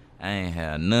and I ain't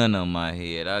had none on my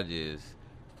head. I just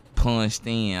punched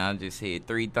in. I just said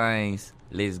 3 things.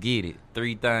 Let's get it.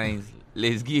 3 things.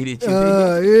 Let's get it.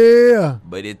 Yeah.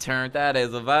 But it turned out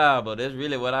as a vibe. But that's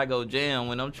really what I go jam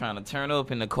when I'm trying to turn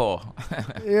up in the car.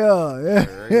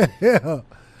 Yeah.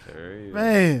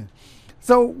 Man.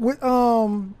 So what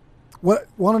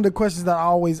one of the questions that I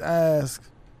always ask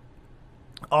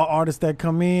our artists that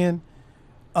come in,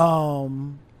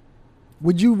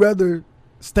 would you rather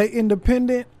stay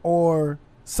independent or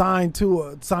sign to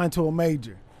a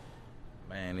major?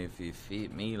 Man, if it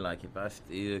fit me, like if I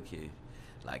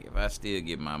still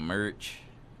get my merch,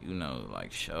 you know,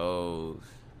 like shows,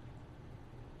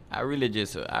 I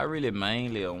really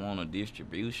mainly want a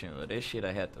distribution, but that shit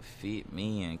I have to fit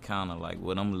me and kind of like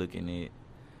what I'm looking at.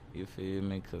 You feel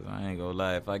me? Because I ain't gonna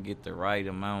lie, if I get the right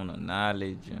amount of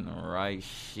knowledge and the right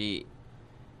shit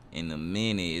in a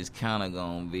minute, it's kind of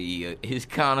gonna be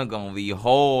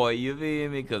hard. You feel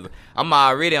me? Because I'm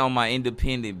already on my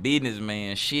independent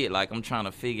businessman shit. Like, I'm trying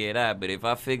to figure it out. But if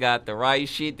I figure out the right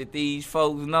shit that these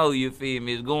folks know, you feel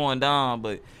me, it's going down.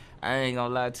 But I ain't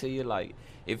gonna lie to you, like,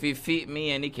 if it fit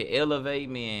me and it can elevate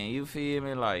me and, you feel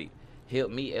me, like, help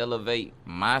me elevate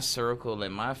my circle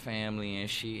and my family and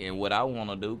shit and what I want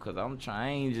to do, because I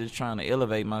ain't just trying to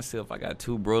elevate myself. I got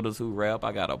 2 brothers who rap.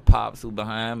 I got a pops who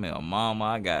behind me, a mama.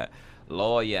 I got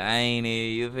lawyer, ain't it?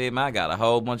 You feel me? I got a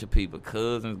whole bunch of people,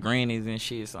 cousins, grannies and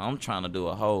shit, so I'm trying to do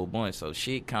a whole bunch. So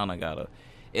shit kind of got to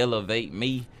elevate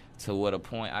me to what a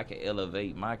point I can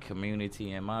elevate my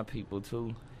community and my people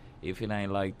too. If it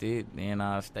ain't like that, then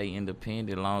I'll stay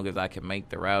independent as long as I can make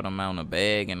the right amount of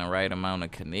bag and the right amount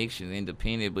of connections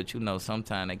independent. But, you know,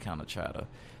 sometimes they kind of try to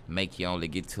make you only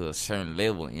get to a certain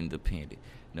level independent.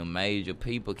 The major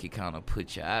people can kind of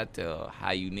put you out there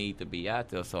how you need to be out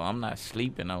there. So I'm not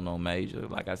sleeping on no major.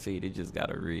 Like I said, it just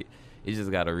gotta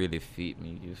really fit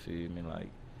me. You feel me?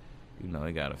 Like, you know,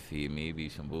 it gotta fit me. It be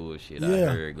some bullshit I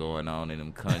heard going on in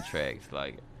them contracts.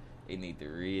 Like, it need to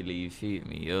really fit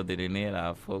me. Other than that,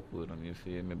 I fuck with them, you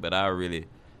feel me? But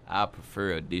I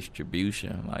prefer a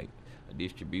distribution, like a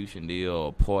distribution deal or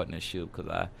a partnership, because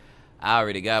I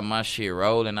already got my shit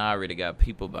rolling. I already got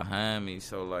people behind me.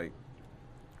 So, like,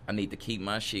 I need to keep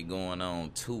my shit going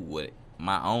on, too, with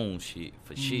my own shit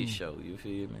for shit show, you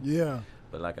feel me? Yeah.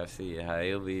 But like I said,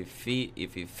 however if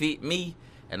it fit me,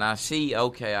 and I see,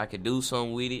 okay, I can do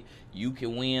something with it, you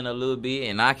can win a little bit,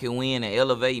 and I can win and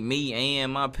elevate me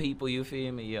and my people, you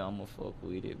feel me? Yeah, I'm going to fuck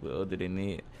with it. But other than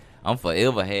that, I'm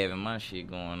forever having my shit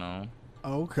going on.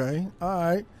 Okay. All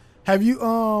right. Have you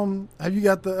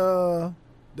got the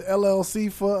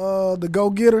LLC for the Go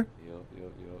Getter?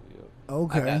 Yep.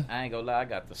 Okay. I ain't gonna lie, I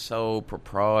got the sole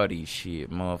propriety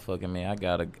shit, motherfucking man.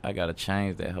 I gotta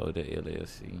change that whole the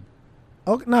LLC.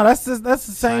 Okay, no, that's the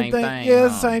same thing. Yeah,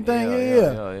 it's the same thing.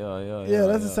 Yeah,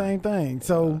 that's the same thing.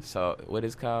 So, so what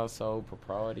is called sole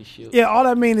proprietorship? Yeah, all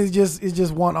that means is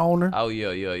just one owner. Oh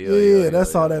yeah. Yeah,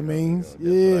 that's all that means.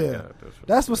 Yeah,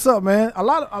 that's what's up, man. A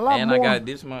lot and more. I got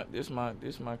this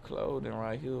my clothing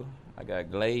right here. I got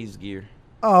Glaze Gear.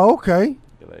 Oh, okay.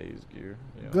 Glaze Gear.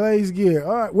 Yeah. Glaze Gear.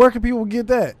 All right, where can people get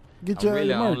that? I'm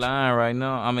really online right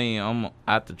now. I mean, I'm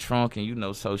out the trunk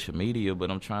and social media, but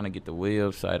I'm trying to get the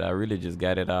website. I really just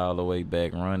got it all the way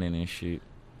back running and shit.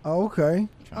 Oh, okay.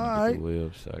 All right. The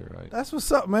website right. That's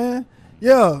what's up, man.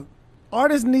 Yeah,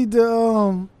 artists need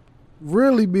to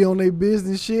really be on their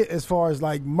business shit as far as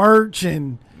like merch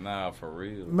and. Nah, for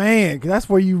real. Man, 'cause that's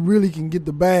where you really can get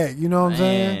the bag. You know what I'm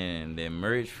saying? Man, that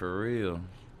merch for real.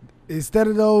 Instead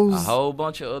of those... A whole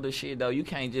bunch of other shit, though. You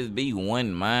can't just be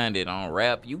one-minded on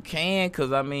rap. You can,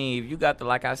 because, I mean, if you got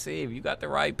like I said, if you got the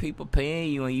right people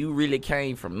paying you and you really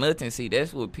came from nothing, see,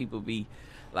 that's what people be,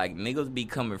 like, niggas be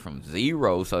coming from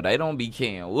zero, so they don't be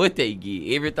caring what they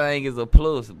get. Everything is a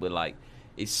plus, but, like,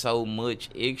 it's so much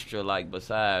extra, like,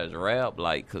 besides rap,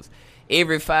 like, because...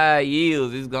 Every 5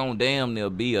 years, it's going to damn near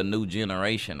be a new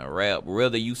generation of rap.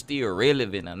 Whether you still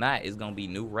relevant or not, it's going to be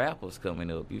new rappers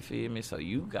coming up, you feel me? So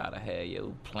you got to have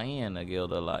your plan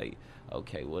together, like,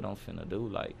 okay, what I'm finna do?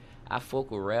 Like, I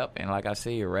fuck with rap, and like I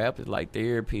said, rap is like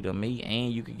therapy to me,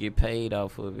 and you could get paid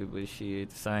off of it, but shit,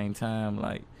 at the same time,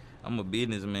 like, I'm a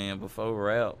businessman before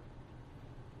rap.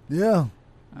 Yeah.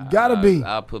 You gotta be.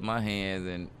 I put my hands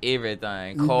in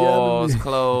everything. Cars,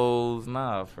 clothes.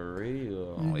 Nah, for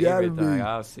real. You gotta everything. be.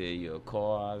 I'll sell you a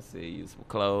car. I'll sell you some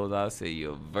clothes. I'll sell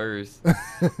you a verse.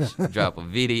 Drop a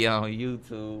video on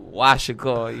YouTube. Wash a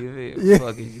car. You feel me? Yeah.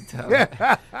 Fuck is you talking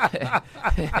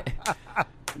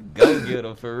Go get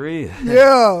her for real.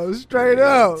 Yeah, straight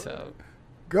up. Talk.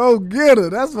 Go get her.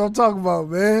 That's what I'm talking about,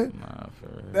 man. Nah, for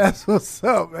real. That's what's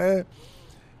up, man.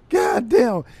 God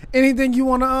damn. Anything you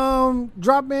want to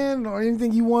drop in or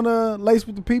anything you want to lace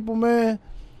with the people, man?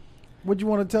 What you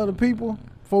want to tell the people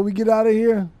before we get out of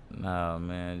here? Nah,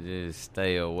 man, just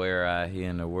stay aware out here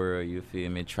in the world, you feel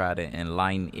me? Try to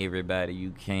enlighten everybody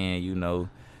you can,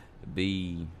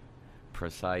 be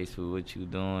precise with what you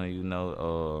doing,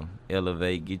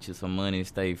 elevate, get you some money,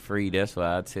 stay free. That's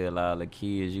why I tell all the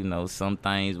kids, some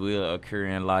things will occur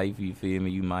in life, you feel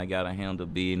me? You might got to handle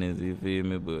business, you feel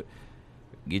me? But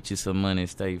get you some money,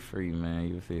 stay free, man.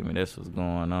 You feel me? That's what's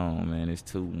going on, man. It's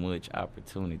too much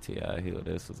opportunity out here.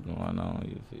 That's what's going on,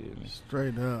 you feel me?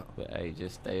 Straight up. But, hey,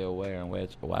 just stay aware and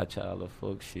watch all the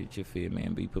fuck shit, you feel me?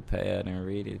 And be prepared and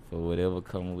ready for whatever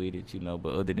come with it, But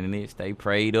other than that, stay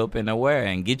prayed up and aware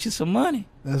and get you some money.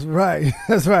 That's right.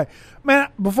 That's right. Man,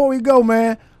 before we go,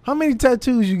 man, how many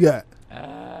tattoos you got?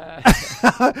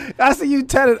 I see you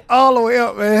tatted all the way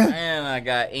up, man. Man, I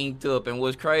got inked up. And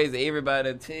what's crazy,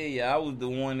 everybody tell you, I was the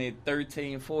one at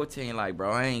 13, 14. Like,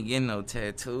 bro, I ain't getting no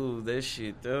tattoos. That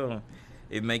shit, though,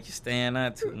 it make you stand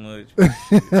out too much.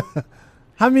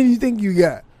 How many you think you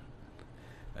got?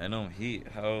 Man, I'm hit,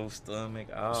 whole stomach,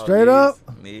 all straight up?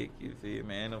 Neck, you feel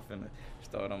me? And I'm finna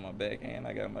start on my back hand.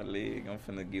 I got my leg. I'm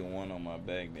finna get one on my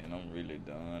back. Then I'm really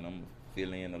done. I'm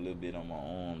filling in a little bit on my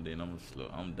arm. Then I'm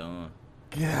done.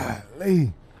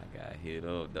 Golly. I got hit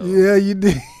up, though. Yeah, you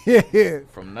did. Yeah.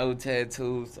 From no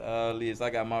tattoos to all this. I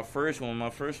got my first one. My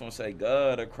first one say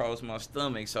God across my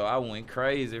stomach, so I went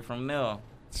crazy from there.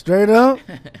 Straight up?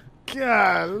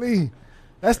 Golly.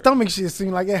 That stomach shit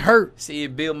seemed like it hurt. See,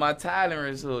 it built my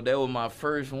tolerance up. That was my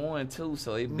first one, too.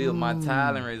 So it built my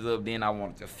tolerance up. Then I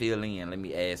wanted to fill in. Let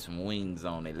me add some wings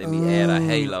on it. Let me add a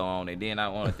halo on it. Then I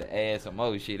wanted to add some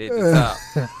more shit at the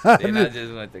top. Then I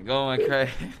just went to going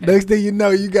crazy. Next thing you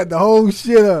know, you got the whole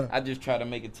shit up. I just try to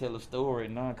make it tell a story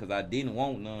now because I didn't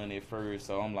want none at first.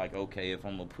 So I'm like, okay, if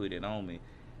I'm going to put it on me.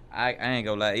 I ain't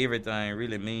going to lie. Everything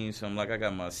really means something. Like I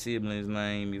got my siblings'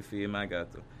 name. You feel me? I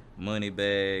got the money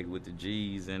bag with the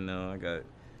G's in there. I got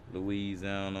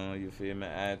Louisiana, you feel me?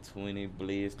 I-20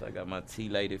 blessed. I got my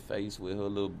T-lady face with her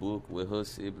little book with her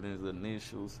siblings'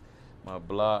 initials. My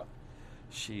block,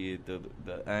 shit, the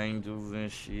angels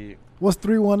and shit. What's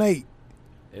 318?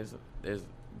 There's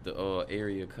the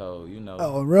area code,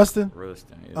 Oh, Ruston?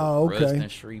 Ruston. Yeah. Oh, okay. Ruston,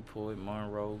 Shreveport,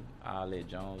 Monroe, all at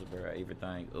Jonesboro,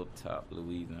 everything up top,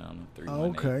 Louisiana, 318. Oh,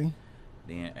 okay.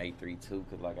 Then 832,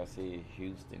 because like I said,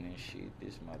 Houston and shit.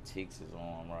 This my Texas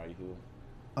arm right here.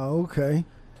 Oh, okay.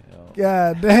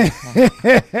 Yeah. God damn.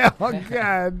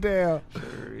 God damn.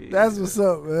 Sure That's what's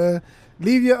up, man.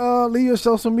 Leave your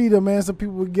social media, man, so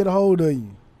people can get a hold of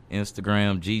you.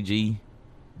 Instagram,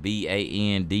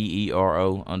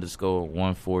 GGBANDERO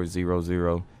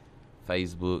 _1400.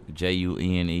 Facebook,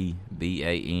 JUNEBANDERO.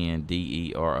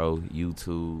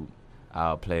 YouTube,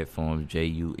 All platforms,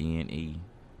 JUNEBANDERO.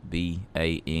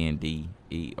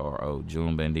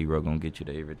 June Bandero gonna get you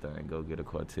to everything. Go get a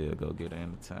cartel. Go get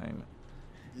entertainment.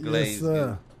 Yes,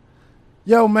 sir.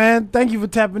 Yo, man, thank you for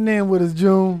tapping in with us,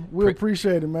 June. We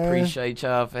appreciate it, man. Appreciate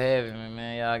y'all for having me,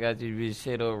 man. Y'all got this bitch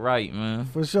set up right, man.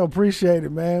 For sure. Appreciate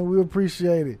it, man. We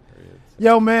appreciate it.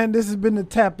 Yo, man, this has been the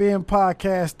Tap In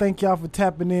Podcast. Thank y'all for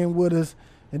tapping in with us.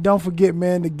 And don't forget,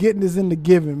 man, the getting is in the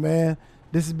giving, man.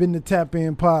 This has been the Tap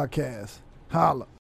In Podcast. Holla.